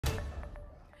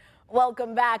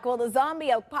Welcome back. Well, the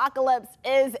zombie apocalypse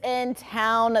is in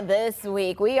town this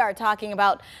week. We are talking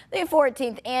about the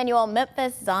 14th annual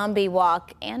Memphis Zombie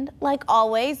Walk. And like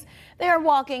always, they are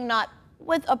walking not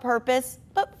with a purpose,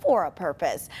 but for a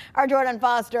purpose. Our Jordan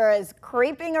Foster is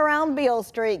creeping around Beale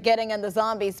Street, getting in the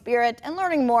zombie spirit and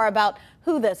learning more about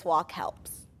who this walk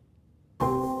helps.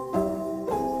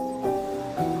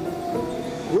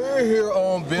 We're here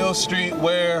on Beale Street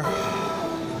where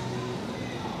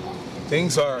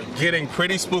things are getting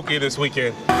pretty spooky this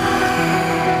weekend.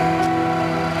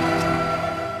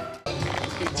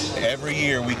 Every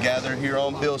year we gather here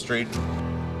on Beale Street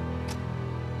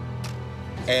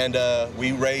and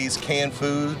we raise canned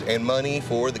food and money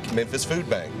for the Memphis Food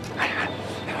Bank.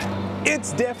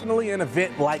 It's definitely an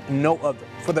event like no other.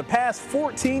 For the past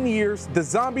 14 years, the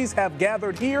zombies have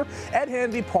gathered here at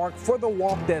Hanby Park for the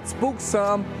walk that spooks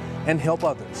some and help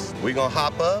others. We're gonna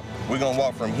hop up, we're gonna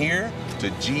walk from here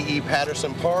to G.E.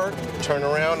 Patterson Park, turn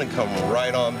around and come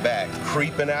right on back,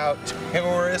 creeping out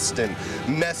tourists and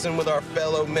messing with our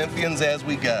fellow Memphians as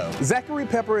we go. Zachary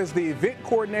Pepper is the event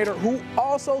coordinator who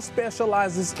also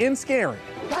specializes in scaring.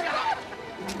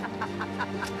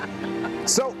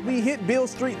 So we hit Beale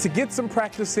Street to get some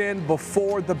practice in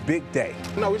before the big day.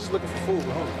 No, we're just looking for food.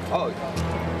 Oh,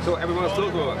 so everyone's still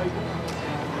good.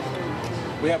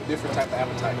 We have a different type of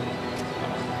appetite.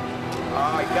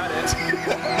 I got it.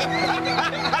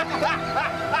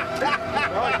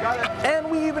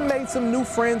 And we even made some new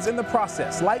friends in the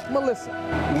process, like Melissa.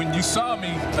 When you saw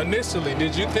me initially,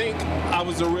 did you think I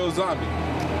was a real zombie?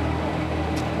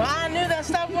 Well, I knew that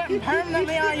stuff wasn't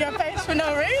permanently on your face for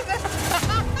no reason.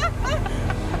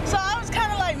 So I was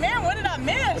kind of like, man, what did I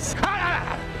miss?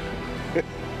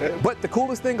 But the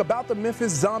coolest thing about the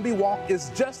Memphis Zombie Walk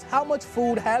is just how much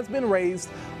food has been raised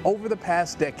over the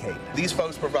past decade. These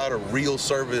folks provide a real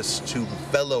service to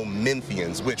fellow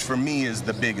Memphians, which for me is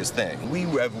the biggest thing. We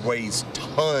have raised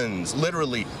tons,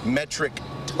 literally metric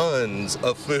tons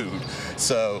of food.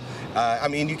 So, I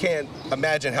mean, you can't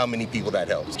imagine how many people that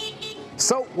helps.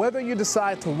 So whether you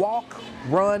decide to walk,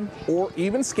 run, or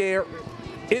even scare,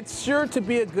 it's sure to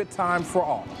be a good time for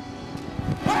all.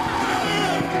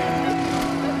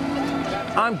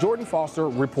 I'm Jordan Foster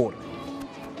reporting.